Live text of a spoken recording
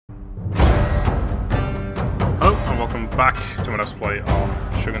welcome back to my Let's Play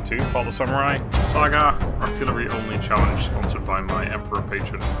on Shogun 2, Fall of the Samurai, Saga, Artillery Only Challenge, sponsored by my Emperor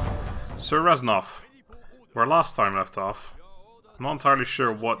patron, Sir Reznov. Where last time left off, I'm not entirely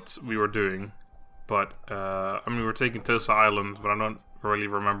sure what we were doing, but, I mean, we were taking Tosa Island, but I don't really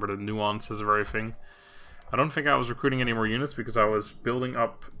remember the nuances of everything. I don't think I was recruiting any more units because I was building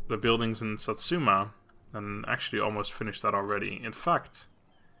up the buildings in Satsuma, and actually almost finished that already. In fact,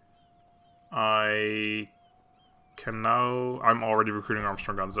 I can now... I'm already recruiting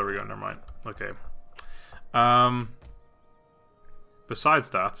Armstrong Guns. There we go, never mind. Okay. Besides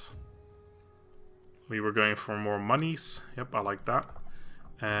that, we were going for more monies. Yep, I like that.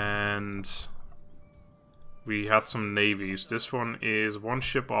 And we had some navies. This one is one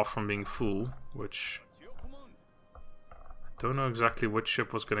ship off from being full, which... I don't know exactly which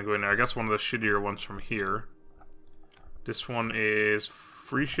ship was going to go in there. I guess one of the shittier ones from here. This one is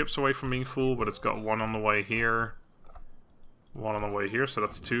 3 ships away from being full, but it's got one on the way here. One on the way here, so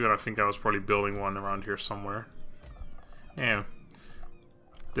that's 2, and I think I was probably building one around here somewhere. Yeah.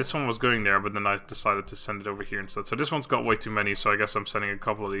 This one was going there, but then I decided to send it over here instead. So this one's got way too many, so I guess I'm sending a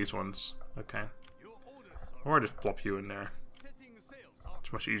couple of these ones. Okay. Or I just plop you in there.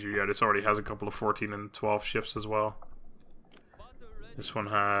 It's much easier. Yeah, this already has a couple of 14 and 12 ships as well. This one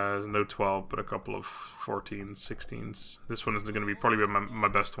has no 12, but a couple of 14s, 16s. This one is going to be probably my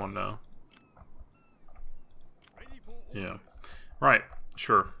best one now. Yeah. Right.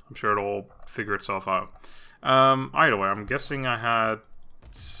 Sure. I'm sure it'll all figure itself out. Either way, I'm guessing I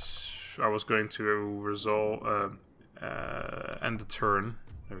was going to resolve... end the turn.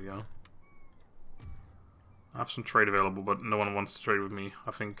 There we go. I have some trade available, but no one wants to trade with me.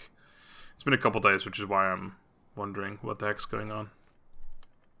 I think it's been a couple days, which is why I'm wondering what the heck's going on.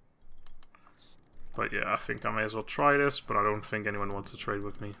 But yeah, I think I may as well try this, but I don't think anyone wants to trade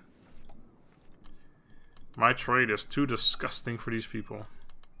with me. My trade is too disgusting for these people.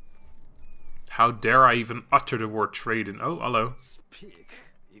 How dare I even utter the word trade in... Oh, hello. Speak,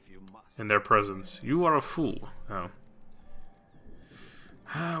 if you must. In their presence. You are a fool. Oh.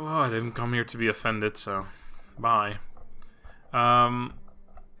 Well, I didn't come here to be offended, so... Bye.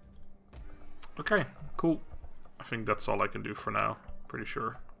 Okay, cool. I think that's all I can do for now. Pretty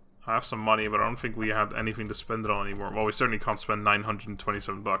sure. I have some money, but I don't think we have anything to spend it on anymore. Well, we certainly can't spend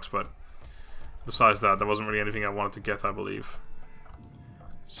 927 bucks, but besides that, there wasn't really anything I wanted to get, I believe.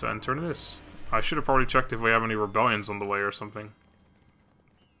 So enter this. I should have probably checked if we have any rebellions on the way or something.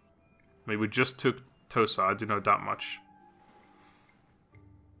 I mean, we just took Tosa, I do know that much.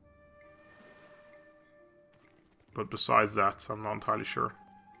 But besides that, I'm not entirely sure.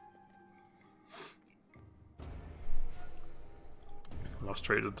 Lost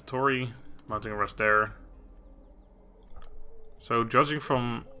trade at the Tory, mounting a rest there. So, judging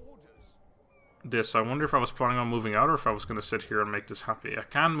from this, I wonder if I was planning on moving out or if I was going to sit here and make this happy. I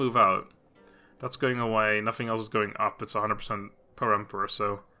can move out. That's going away. Nothing else is going up. It's 100% per Emperor,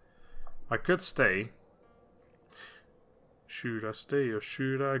 so I could stay. Should I stay or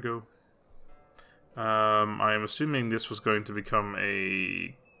should I go? I am assuming this was going to become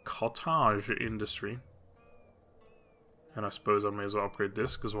a cottage industry. And I suppose I may as well upgrade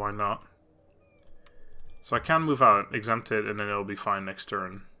this, because why not? So I can move out, exempt it, and then it'll be fine next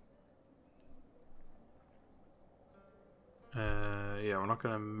turn. Yeah, we're not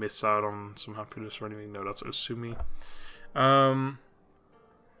going to miss out on some happiness or anything. No, that's Osumi.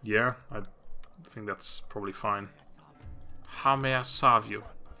 Yeah, I think that's probably fine. How may I serve you?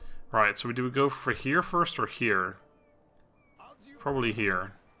 Right, so do we go for here first or here? Probably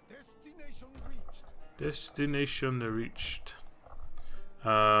here. Destination reached.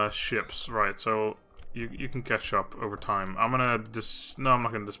 Ships. Right, so you can catch up over time. I'm gonna no, I'm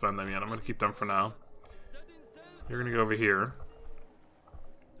not gonna disband them yet. I'm gonna keep them for now. You're gonna go over here.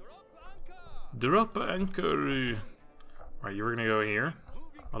 Drop anchor. Right, you were gonna go here.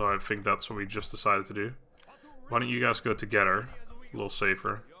 Although I think that's what we just decided to do. Why don't you guys go together? A little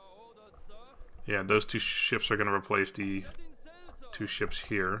safer. Yeah, those 2 ships are gonna replace the 2 ships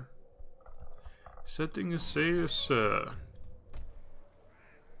here. Setting a sail, sir.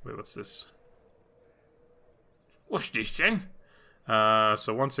 Wait, what's this? What's this then?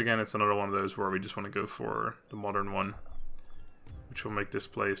 So once again, it's another one of those where we just want to go for the modern one. Which will make this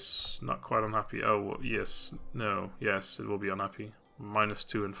place not quite unhappy. Oh, well, yes. No. Yes, it will be unhappy.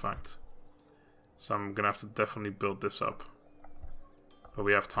 -2, in fact. So I'm going to have to definitely build this up. But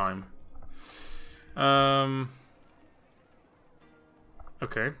we have time.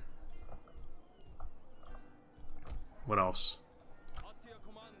 Okay. What else?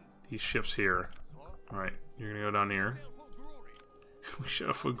 These ships here. Alright, you're gonna go down here. We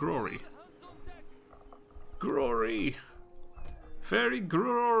sail for glory. Glory! Very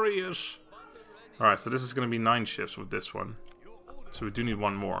glorious! Alright, so this is going to be 9 ships with this one. So we do need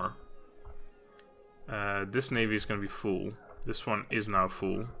one more. This navy is going to be full. This one is now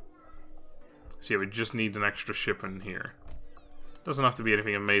full. So yeah, we just need an extra ship in here. Doesn't have to be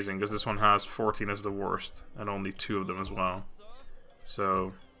anything amazing, because this one has 14 as the worst, and only 2 of them as well.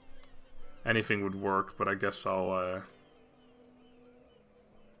 So anything would work, but I guess I'll...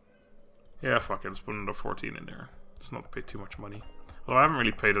 yeah, fuck it, let's put another 14 in there. Let's not pay too much money. Although I haven't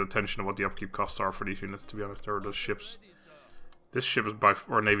really paid attention to what the upkeep costs are for these units, to be honest, or those ships. This ship is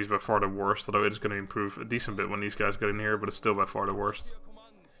or navy is by far the worst, although it is going to improve a decent bit when these guys get in here, but it's still by far the worst.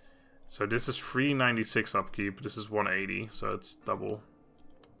 So this is 396 upkeep, this is 180, so it's double.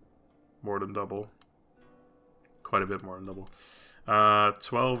 More than double. Quite a bit more than double.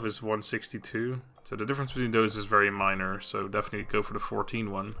 12 is 162, so the difference between those is very minor, so definitely go for the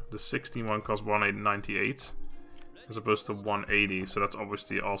 14 one. The 16 one costs 198, as opposed to 180, so that's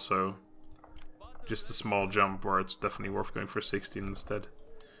obviously also just a small jump where it's definitely worth going for 16 instead.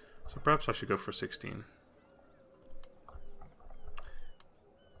 So perhaps I should go for 16.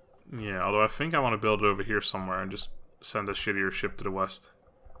 Yeah, although I think I want to build it over here somewhere and just send a shittier ship to the west.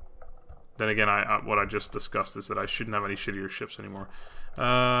 Then again, what I just discussed is that I shouldn't have any shittier ships anymore.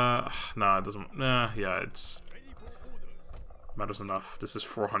 Nah, it doesn't. Yeah, it's matters enough. This is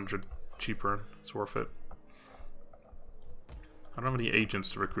 400 cheaper. It's worth it. I don't have any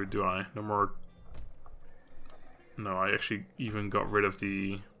agents to recruit, do I? No more. No, I actually even got rid of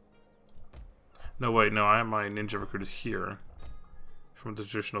the. No, wait, no, I have my ninja recruited here from the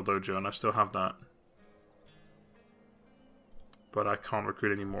traditional dojo, and I still have that. But I can't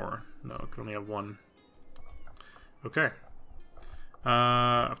recruit anymore. No, I can only have 1. Okay.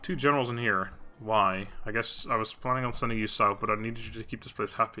 I have 2 generals in here. Why? I guess I was planning on sending you south, but I needed you to keep this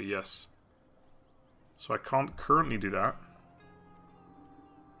place happy, yes. So I can't currently do that.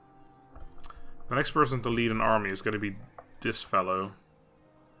 The next person to lead an army is going to be this fellow.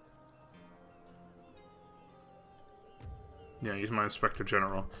 Yeah, he's my Inspector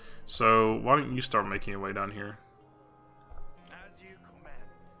General. So why don't you start making your way down here?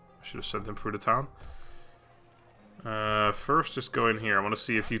 I should have sent him through the town. First, just go in here. I want to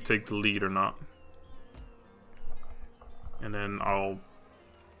see if you take the lead or not. And then I'll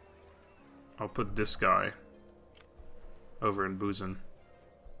put this guy over in Busan.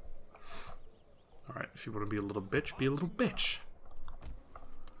 Alright, if you want to be a little bitch, be a little bitch.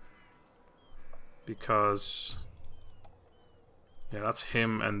 Because... yeah, that's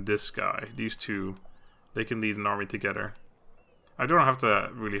him and this guy. These two, they can lead an army together. I don't have to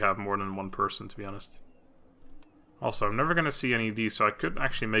really have more than 1 person, to be honest. Also, I'm never going to see any of these, so I could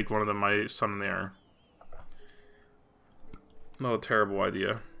actually make one of them my son and heir. Not a terrible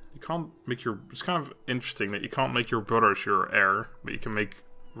idea. You can't make your... it's kind of interesting that you can't make your brothers your heir, but you can make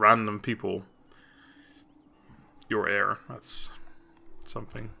random people your heir. That's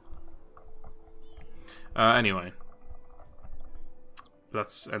something. Anyway.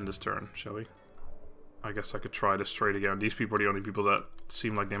 Let's end this turn, shall we? I guess I could try this trade again. These people are the only people that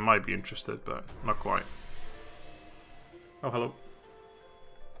seem like they might be interested, but not quite. Oh, hello.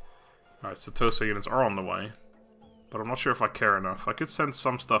 Alright, so Tosa units are on the way. But I'm not sure if I care enough. I could send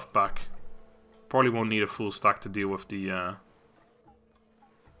some stuff back. Probably won't need a full stack to deal with the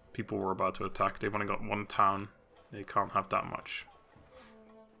people we're about to attack. They've only got 1 town. They can't have that much.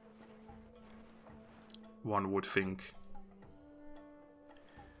 One would think.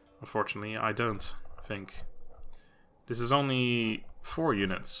 Unfortunately, I don't think. This is only 4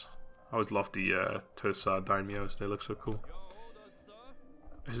 units. I always love the Tosa daimyos. They look so cool.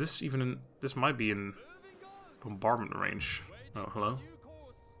 Is this even in... this might be in bombardment range. Oh, hello?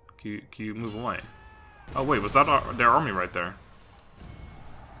 Can you move away? Oh, wait, was that their army right there?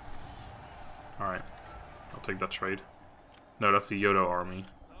 Alright. I'll take that trade. No, that's the Yodo army.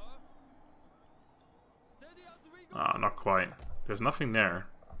 Ah, not quite. There's nothing there.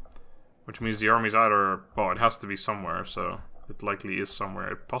 Which means the army's either... well, it has to be somewhere, so it likely is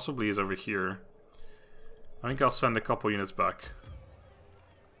somewhere. It possibly is over here. I think I'll send a couple units back.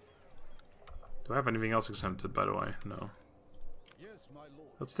 Do I have anything else exempted, by the way? No.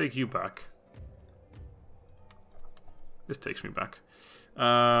 Let's take you back. This takes me back.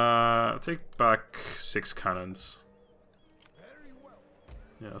 Take back 6 cannons.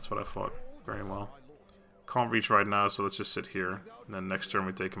 Yeah, that's what I thought. Very well. Can't reach right now, so let's just sit here. And then next turn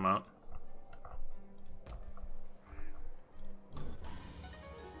we take him out.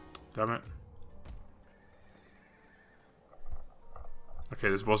 Damn it. Okay,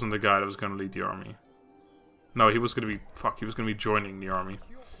 this wasn't the guy that was going to lead the army. No, he was going to be... fuck, he was going to be joining the army.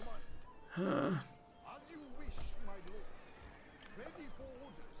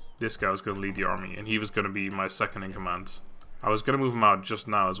 this guy was going to lead the army, and he was going to be my second in command. I was going to move him out just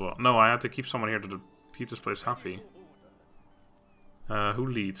now as well. No, I had to keep someone here to keep this place happy. Who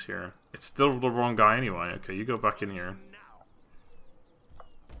leads here? It's still the wrong guy anyway. Okay, you go back in here.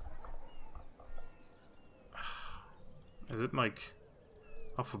 Is it like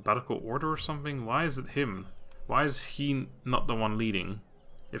alphabetical order or something? Why is it him? Why is he not the one leading?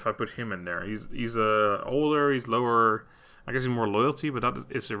 If I put him in there, he's older, he's lower. I guess he's more loyalty, but that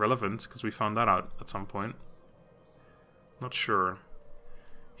is irrelevant because we found that out at some point. Not sure.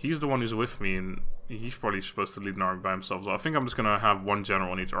 He's the one who's with me, and he's probably supposed to lead an army by himself. So I think I'm just gonna have one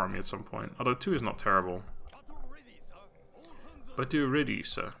general in each army at some point. Although 2 is not terrible. But you're ready,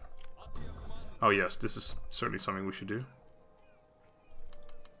 sir. Oh yes, this is certainly something we should do.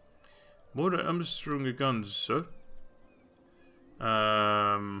 More Armstrong Guns, sir.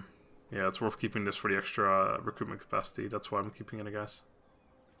 Yeah, it's worth keeping this for the extra recruitment capacity. That's why I'm keeping it, I guess.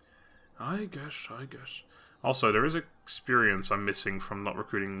 I guess. Also, there is experience I'm missing from not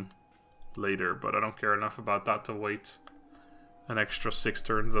recruiting later, but I don't care enough about that to wait an extra 6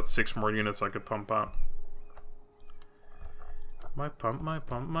 turns. That's 6 more units I could pump out. My pump, my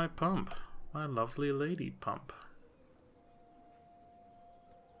pump, my pump. My lovely lady pump.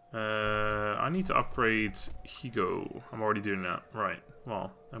 I need to upgrade Higo. I'm already doing that. Right.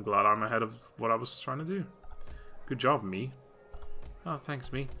 Well, I'm glad I'm ahead of what I was trying to do. Good job, me. Oh,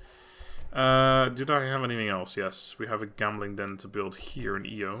 thanks, me. Did I have anything else? Yes, we have a gambling den to build here in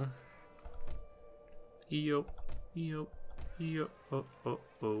EO. EO.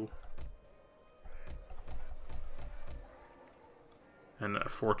 Oh. And a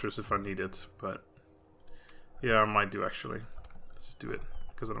fortress if I need it, but yeah, I might do actually. Let's just do it.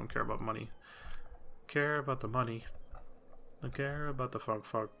 Because I don't care about money. Care about the money. I care about the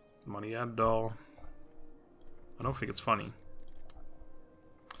fuck money at all. I don't think it's funny.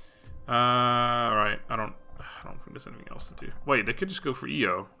 Right. I don't think there's anything else to do. Wait, they could just go for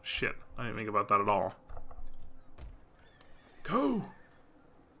EO. Shit. I didn't think about that at all. Go!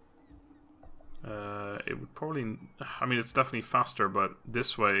 It would probably... I mean, it's definitely faster, but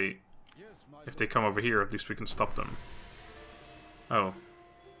this way, if they come over here, at least we can stop them. Oh.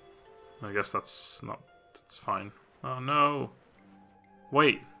 I guess that's not... That's fine. Oh, no.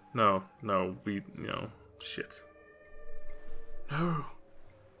 Wait. No. Shit. No.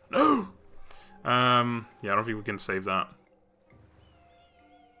 Yeah, I don't think we can save that.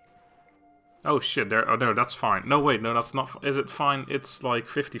 Oh, shit. There. Oh, no, that's fine. No, wait. No, that's not... Is it fine? It's like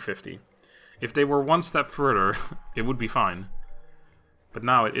 50-50. If they were one step further, it would be fine. But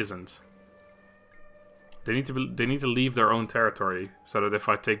now it isn't. They need to leave their own territory, so that if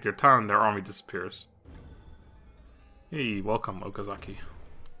I take their town, their army disappears. Hey, welcome, Okazaki.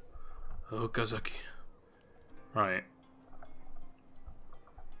 Okazaki. Right.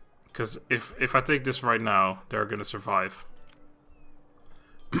 Because if I take this right now, they're gonna survive.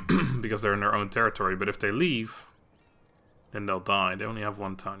 Because they're in their own territory, but if they leave, then they'll die. They only have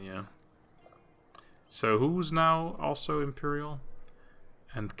one town, yeah. So who's now also Imperial?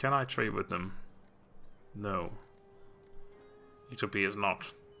 And can I trade with them? No. Ethiopia is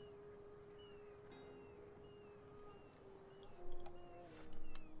not.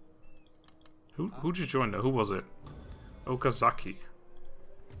 Who just joined though? Who was it? Okazaki.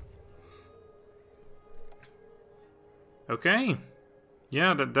 Okay.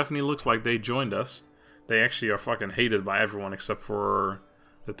 Yeah, that definitely looks like they joined us. They actually are fucking hated by everyone except for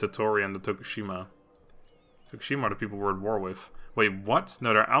the Tottori and the Tokushima. Tokushima are the people we're at war with. Wait, what?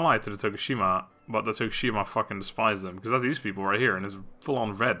 No, they're allied to the Tokushima, but the Tokushima fucking despise them. Because that's these people right here, and it's full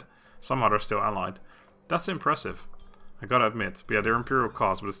on red. Somehow they're still allied. That's impressive. I gotta admit. But yeah, they're Imperial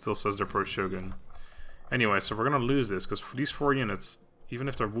cause, but it still says they're pro-Shogun. Anyway, so we're gonna lose this, because for these 4 units, even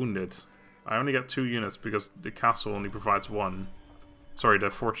if they're wounded, I only get 2 units because the castle only provides 1. Sorry, the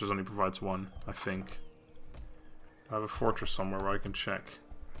fortress only provides 1, I think. I have a fortress somewhere where I can check.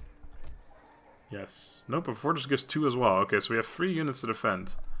 Yes. Nope, a fortress gives 2 as well. Okay, so we have 3 units to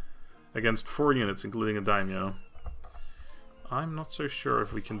defend. Against 4 units, including a daimyo. I'm not so sure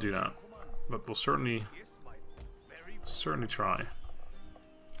if we can do that. But we'll certainly try.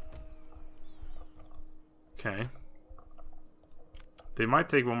 Okay. They might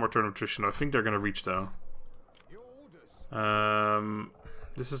take 1 more turn of attrition. I think they're going to reach, though.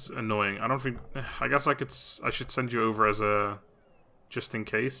 This is annoying. I don't think... I guess I should send you over as a... Just in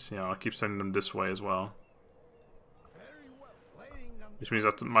case. Yeah, I'll keep sending them this way as well. Which means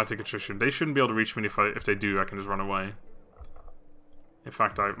that might take attrition. They shouldn't be able to reach me. If they do, I can just run away. In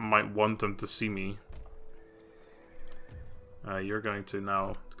fact, I might want them to see me. You're going to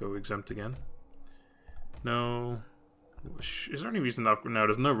now go exempt again. No. Is there any reason to upgrade? No,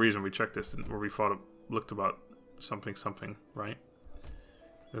 there's no reason we checked this where we thought it looked about something, right?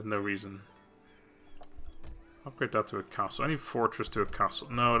 There's no reason. Upgrade that to a castle. Any fortress to a castle.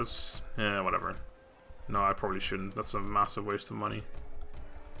 No, that's... yeah, whatever. No, I probably shouldn't. That's a massive waste of money.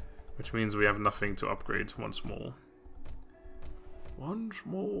 Which means we have nothing to upgrade once more. Once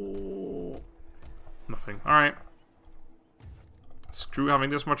more. Nothing. Alright. Screw having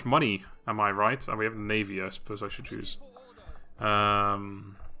this much money. Am I right? Oh, we have the navy, I suppose I should choose.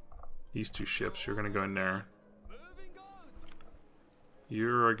 These two ships. You're gonna go in there.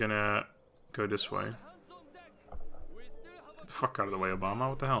 You're gonna go this way. Get the fuck out of the way, Obama.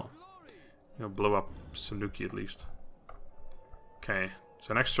 What the hell? You'll blow up Sanuki at least. Okay.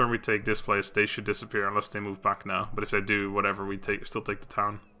 So next turn we take this place. They should disappear unless they move back now. But if they do, whatever, we still take the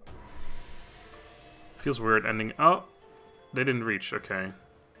town. Feels weird ending. Oh! They didn't reach. Okay.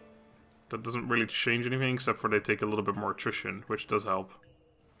 That doesn't really change anything except for they take a little bit more attrition, which does help.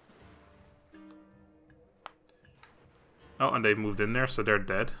 Oh, and they moved in there, so they're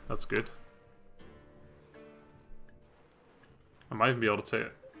dead. That's good. I might even be able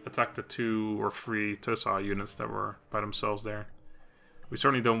to attack the 2 or 3 Tosa units that were by themselves there. We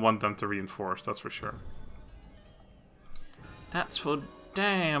certainly don't want them to reinforce, that's for sure. That's for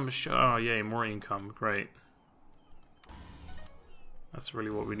damn sure. Oh, yay, more income. Great. That's really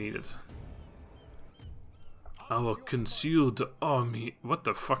what we needed. Our concealed army. What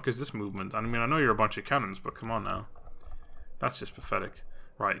the fuck is this movement? I mean, I know you're a bunch of cannons, but come on now. That's just pathetic.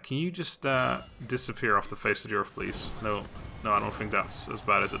 Right, can you just disappear off the face of the earth, please? No, I don't think that's as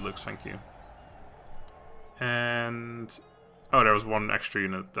bad as it looks, thank you. And... oh, there was one extra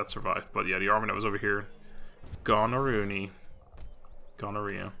unit that survived. But yeah, the army that was over here. Gonorrhea.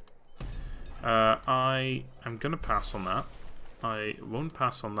 Gonorrhea. I am gonna pass on that. I won't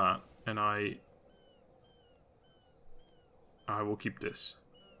pass on that. And I will keep this.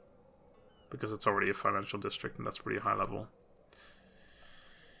 Because it's already a financial district and that's pretty high level.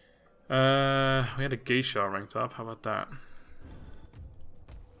 We had a geisha ranked up. How about that?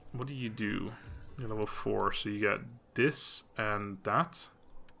 What do? You're level 4, so you get this and that,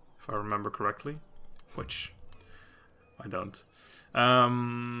 if I remember correctly. Which I don't.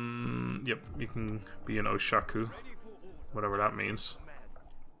 Yep, you can be an Oshaku, whatever that means.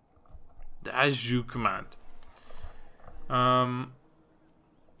 As you command.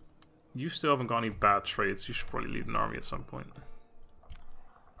 You still haven't got any bad traits. You should probably lead an army at some point.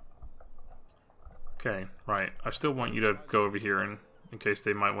 Okay, right. I still want you to go over here in case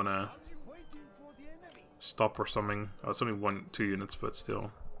they might want to stop or something. Oh, it's only 2 units, but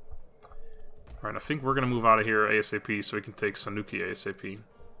still. Right, I think we're going to move out of here ASAP so we can take Sanuki ASAP.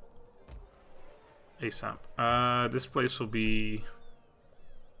 ASAP. This place will be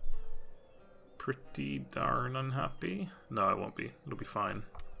pretty darn unhappy. No, it won't be. It'll be fine.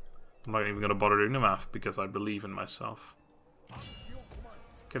 I'm not even going to bother doing the math because I believe in myself.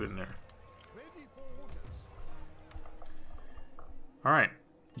 Get in there. Alright.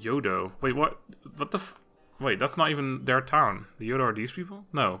 Yodo. Wait, what? What the f... wait, that's not even their town. The Yodo are these people?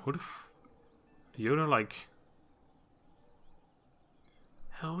 No, who the f... Yodo, like...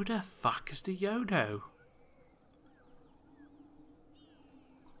 who the fuck is the Yodo?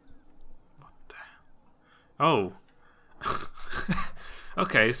 What the... oh.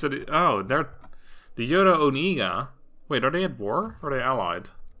 Okay, so the... oh, they're... the Yodo Oniga... wait, are they at war? Or are they allied?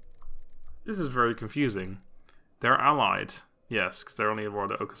 This is very confusing. They're allied. Yes, because they're only at war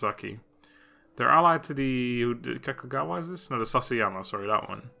with Okazaki. They're allied to the Kakugawa, is this? No, the Sasayama, sorry, that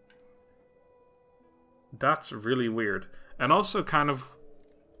one. That's really weird. And also kind of...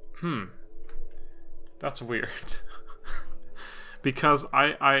 that's weird. Because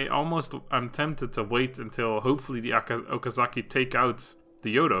I'm tempted to wait until hopefully the Okazaki take out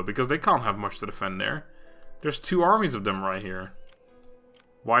the Yodo, because they can't have much to defend there. There's 2 armies of them right here.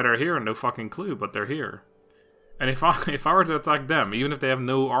 Why they're here, no fucking clue, but they're here. And if I were to attack them, even if they have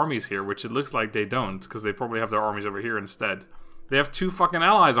no armies here, which it looks like they don't, because they probably have their armies over here instead, they have 2 fucking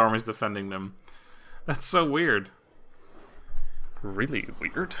allies armies defending them. That's so weird. Really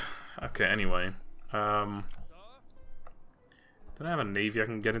weird. Okay, anyway. Don't I have a navy I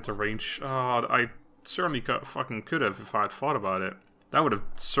can get into range? Oh, I certainly fucking could have if I had thought about it. That would have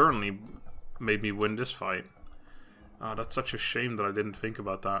certainly made me win this fight. Oh, that's such a shame that I didn't think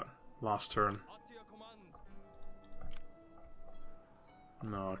about that last turn.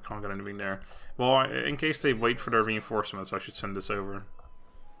 No, I can't get anything there. Well, in case they wait for their reinforcements, I should send this over.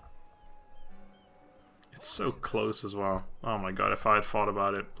 It's so close as well. Oh my god, if I had thought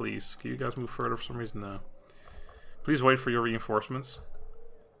about it, please. Can you guys move further for some reason? No. Please wait for your reinforcements.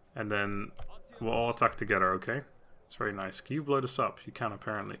 And then we'll all attack together, okay? It's very nice. Can you blow this up? You can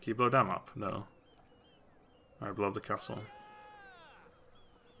apparently. Can you blow them up? No. Alright, blow up the castle.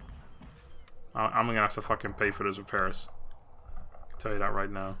 I'm gonna have to fucking pay for those repairs. I can tell you that right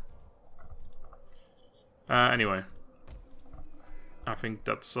now. Anyway. I think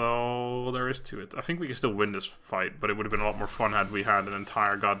that's all there is to it. I think we can still win this fight, but it would have been a lot more fun had we had an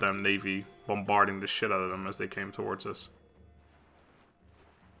entire goddamn navy bombarding the shit out of them as they came towards us.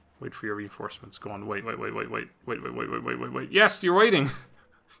 Wait for your reinforcements. Go on, wait. Yes, you're waiting!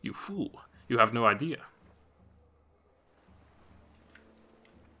 You fool. You have no idea.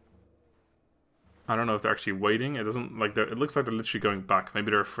 I don't know if they're actually waiting. It doesn't like it looks like they're literally going back. Maybe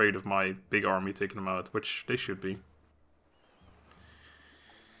they're afraid of my big army taking them out, which they should be.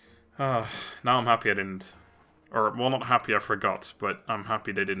 Now I'm happy I didn't. Or, well, not happy I forgot, but I'm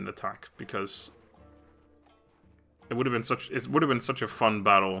happy they didn't attack, because it would have been such a fun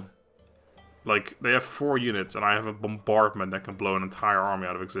battle. Like, they have 4 units, and I have a bombardment that can blow an entire army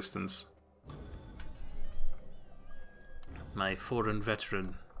out of existence. My foreign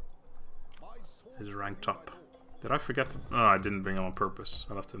veteran is ranked up. Did I forget to... Oh, I didn't bring him on purpose.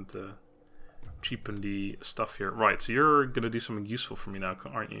 I left him to cheapen the stuff here. Right, so you're gonna do something useful for me now,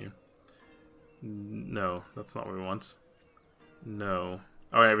 aren't you? No, that's not what we want. No.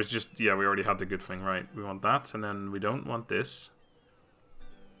 Oh yeah, it was just... Yeah, we already had the good thing, right. We want that, and then we don't want this.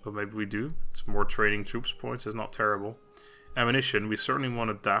 But maybe we do. It's more training troops points, it's not terrible. Ammunition, we certainly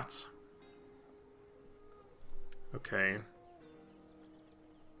wanted that. Okay.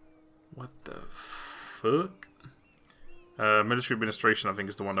 What the fuck? Military administration, I think,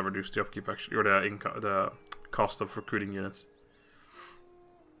 is the one that reduced the upkeep actually, or the cost of recruiting units.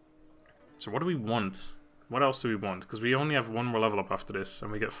 So what do we want? What else do we want? Because we only have 1 more level up after this,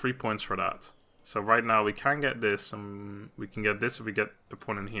 and we get 3 points for that. So right now we can get this, and we can get this if we get a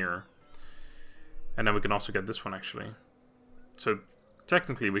point in here. And then we can also get this one, actually. So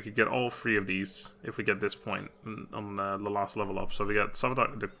technically we could get all 3 of these if we get this point on the last level up. So we got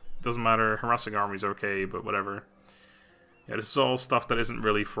sabotage. Doesn't matter. Harassing armies okay, but whatever. Yeah, this is all stuff that isn't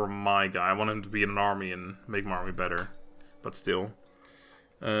really for my guy. I want him to be in an army and make my army better. But still.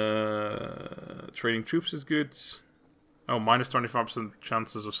 Training troops is good. Oh, minus 25%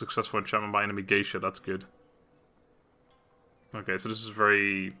 chances of successful enchantment by enemy geisha. That's good. Okay, so this is a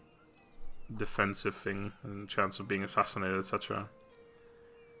very defensive thing. And chance of being assassinated, etc.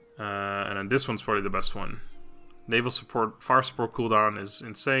 And then this one's probably the best one. Naval support, fire support cooldown is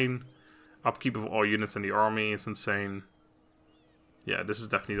insane. Upkeep of all units in the army is insane. Yeah, this is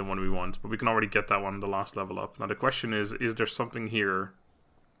definitely the one we want. But we can already get that one the last level up. Now the question is there something here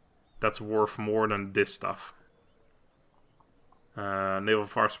that's worth more than this stuff? Naval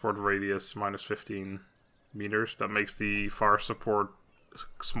fire support radius minus 15 meters. That makes the fire support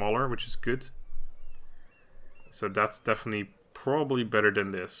smaller, which is good. So that's definitely probably better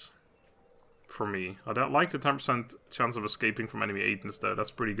than this. For me. I don't like the 10% chance of escaping from enemy agents though.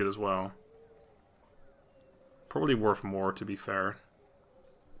 That's pretty good as well. Probably worth more, to be fair.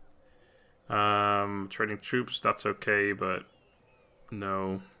 Training troops, that's okay, but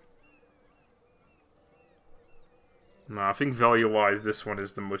no. No, I think value-wise this one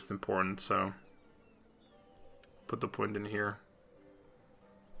is the most important, so put the point in here.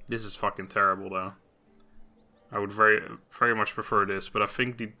 This is fucking terrible though. I would very much prefer this, but I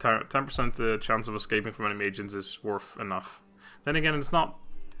think the 10% chance of escaping from enemy agents is worth enough. Then again, it's not...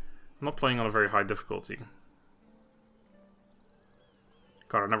 I'm not playing on a very high difficulty.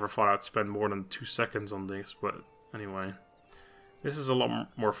 God, I never thought I'd spend more than 2 seconds on this, but anyway. This is a lot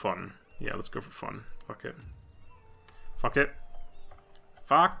more fun. Yeah, let's go for fun. Fuck it. Fuck it.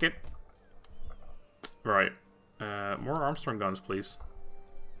 Fuck it. Right. More Armstrong guns, please.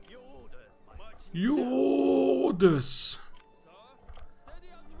 Yodas.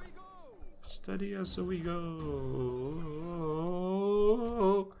 Steady as we go.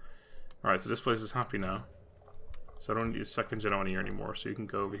 Alright, so this place is happy now. So I don't need a second gen on here anymore, so you can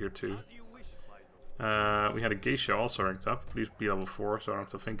go over here too. We had a geisha also ranked up. Please be level 4, so I don't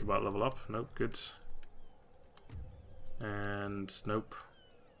have to think about level up. Nope, good. And nope.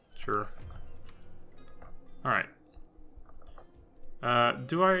 Sure. Alright. I don't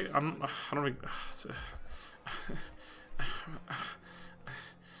think...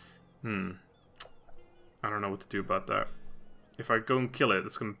 I don't know what to do about that. If I go and kill it,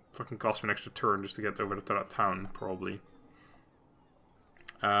 it's gonna fucking cost me an extra turn just to get over to that town, probably.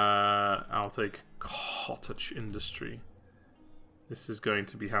 I'll take cottage industry. This is going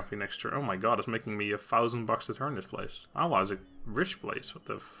to be happy next turn. Oh my god, it's making me $1,000 to turn this place. Oh, wow, it's a rich place. What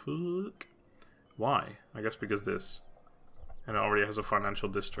the fuck? Why? I guess because this. And it already has a financial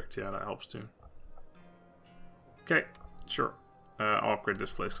district. Yeah, that helps too. Okay, sure. I'll upgrade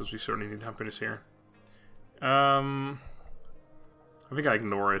this place because we certainly need happiness here. I think I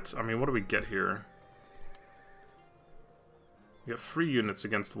ignore it. I mean, what do we get here? We got 3 units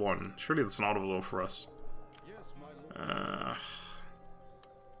against 1. Surely that's an audible for us.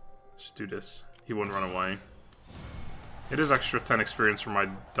 Let's do this. He won't run away. It is extra 10 experience for my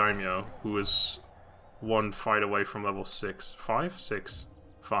daimyo, who is 1 fight away from level 6. 5? 6.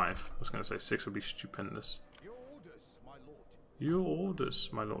 5. I was gonna say 6 would be stupendous. Your orders,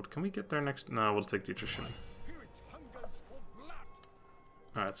 my lord. Can we get there next? No, we'll take the attrition.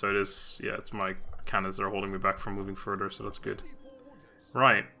 Alright, so it is... Yeah, it's my cannons that are holding me back from moving further, so that's good.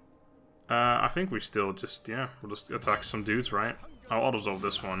 Right. I think we still just... Yeah, we'll just attack some dudes, right? I'll auto-resolve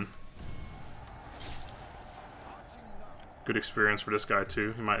this one. Good experience for this guy,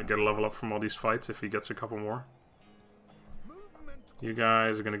 too. He might get a level up from all these fights if he gets a couple more. You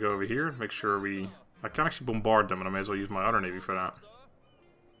guys are going to go over here. Make sure we... I can actually bombard them, and I may as well use my other navy for that.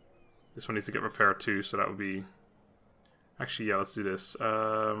 This one needs to get repaired, too, so that would be... Actually, yeah, let's do this.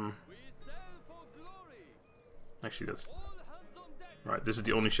 Actually, that's... Right, this is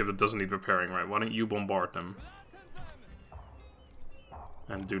the only ship that doesn't need repairing, right? Why don't you bombard them?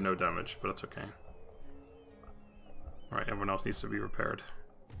 And do no damage, but that's okay. Right, everyone else needs to be repaired.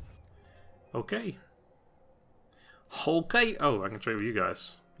 Okay. Okay! Oh, I can trade with you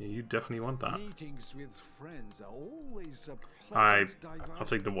guys. Yeah, you definitely want that. Meetings with friends are always a I'll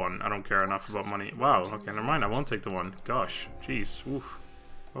take the 1. I don't care enough about money. Wow, okay, never mind. I won't take the 1. Gosh, jeez. Oof.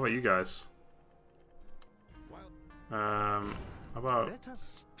 What about you guys? How about...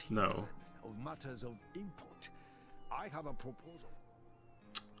 No. Of matters of import. I have a proposal.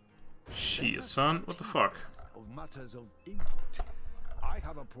 Shit, son. What the fuck? Of matters of import. I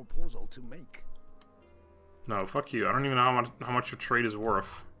have a proposal to make. No, fuck you. I don't even know how much your trade is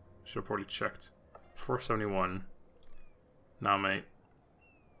worth. Should have probably checked. 471. Nah, mate.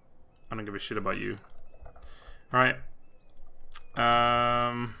 I don't give a shit about you. Alright.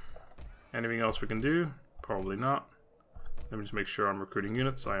 Anything else we can do? Probably not. Let me just make sure I'm recruiting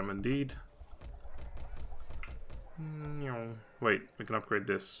units. I am indeed. Wait, we can upgrade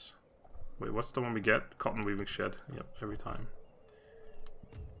this. Wait, what's the one we get? Cotton weaving shed. Yep, every time.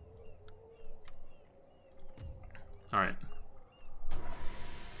 Alright.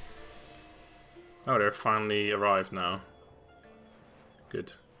 Oh, they're finally arrived now.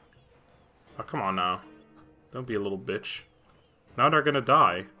 Good. Oh, come on now. Don't be a little bitch. Now they're gonna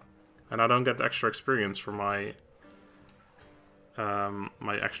die. And I don't get the extra experience for my...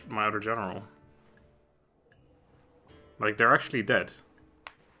 my other general. Like, they're actually dead.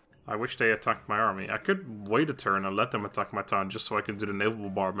 I wish they attacked my army. I could wait a turn and let them attack my town just so I can do the naval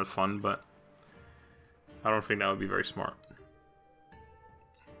bombardment fun, but... I don't think that would be very smart.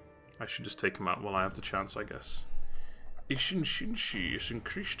 I should just take him out while I have the chance, I guess. Ishin Shinshi is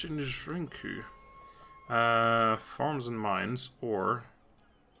increased in his rank. Farms and mines, or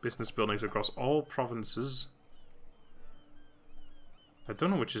business buildings across all provinces. I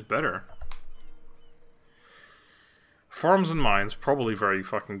don't know which is better. Farms and mines, probably very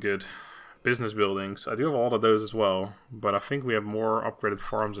fucking good. Business buildings, I do have all of those as well, but I think we have more upgraded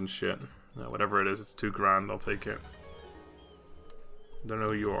farms and shit. Whatever it is, it's 2 grand, I'll take it. Don't know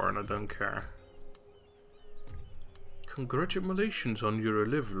who you are and I don't care. Congratulations on your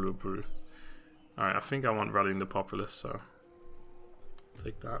level, bro. Alright, I think I want rallying the populace, so...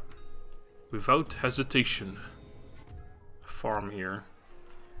 take that. Without hesitation. Farm here.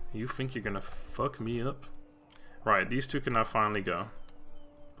 You think you're gonna fuck me up? Right, these 2 can now finally go.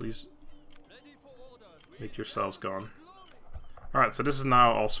 Please make yourselves gone. Alright, so this is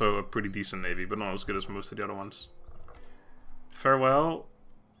now also a pretty decent navy, but not as good as most of the other ones. Farewell,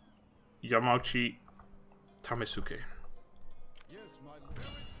 Yamauchi Tamesuke.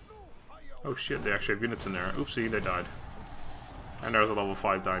 Oh shit, they actually have units in there. Oopsie, they died. And there's a level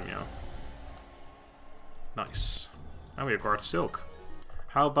 5 daimyo. Nice. And we acquired silk.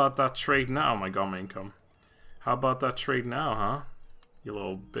 How about that trade now, my gamma income? How about that trade now, huh? You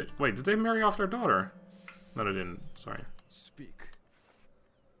little bitch. Wait, did they marry off their daughter? No, they didn't. Sorry. Speak.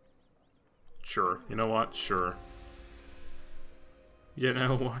 Sure. You know what? Sure. You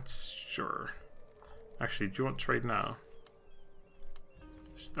know what? Sure. Actually, do you want trade now?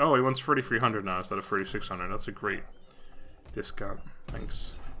 Oh, he wants 3,300 now instead of 3,600. That's a great discount.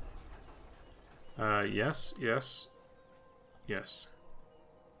 Thanks. Yes, yes, yes.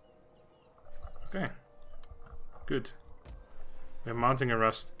 Okay. Good. We're mounting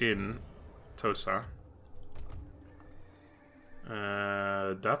arrest in Tosa.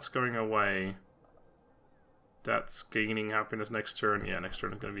 That's going away. That's gaining happiness next turn. Yeah, next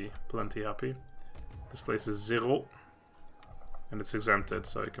turn is going to be plenty happy. This place is 0. And it's exempted,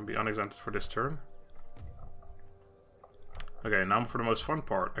 so it can be unexempted for this turn. Okay, now for the most fun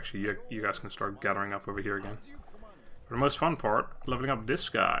part. Actually, you guys can start gathering up over here again. For the most fun part, leveling up this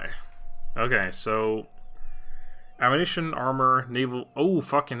guy. Okay, so... ammunition, armor, naval... oh,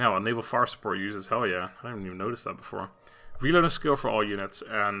 fucking hell, a naval fire support uses. Hell yeah, I didn't even notice that before. Reloading skill for all units,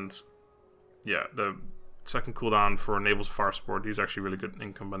 and... yeah, the second cooldown for naval fire support. These are actually really good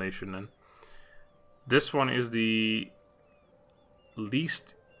in combination. And this one is the...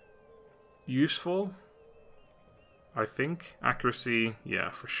 least useful, I think. Accuracy, yeah,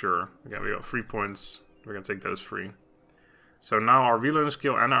 for sure. Again, we got 3 points. We're gonna take those 3. So now our reloading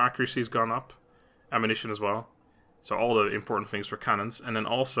skill and our accuracy has gone up. Ammunition as well. So all the important things for cannons. And then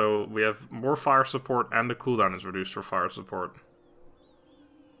also we have more fire support, and the cooldown is reduced for fire support.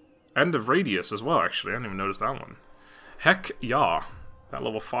 And the radius as well, actually. I didn't even notice that one. Heck yeah. That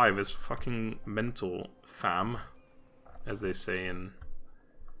level 5 is fucking mental, fam. As they say in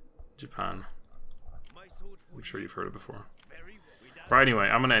Japan. I'm sure you've heard it before. But anyway,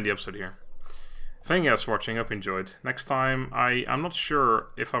 I'm gonna end the episode here. Thank you guys for watching, I hope you enjoyed. Next time, I'm not sure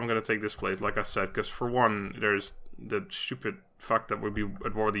if I'm gonna take this place, like I said, because for one, there's the stupid fuck that would be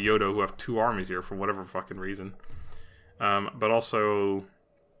at war with the Yodo who have 2 armies here for whatever fucking reason. But also,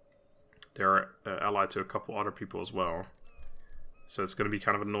 they're allied to a couple other people as well. So it's gonna be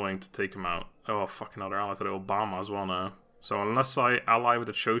kind of annoying to take them out. Oh, fucking other ally to the Obama as well now. So unless I ally with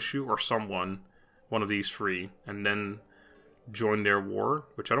the Choshu or someone, one of these 3, and then join their war,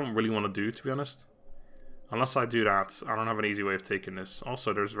 which I don't really want to do, to be honest. Unless I do that, I don't have an easy way of taking this.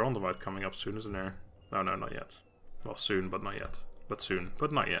 Also, there's Roundabout coming up soon, isn't there? Oh, no, not yet. Well, soon, but not yet. But soon.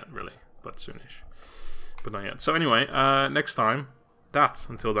 But not yet, really. But soonish. But not yet. So anyway, next time, that.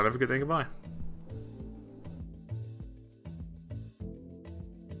 Until then, have a good day, goodbye.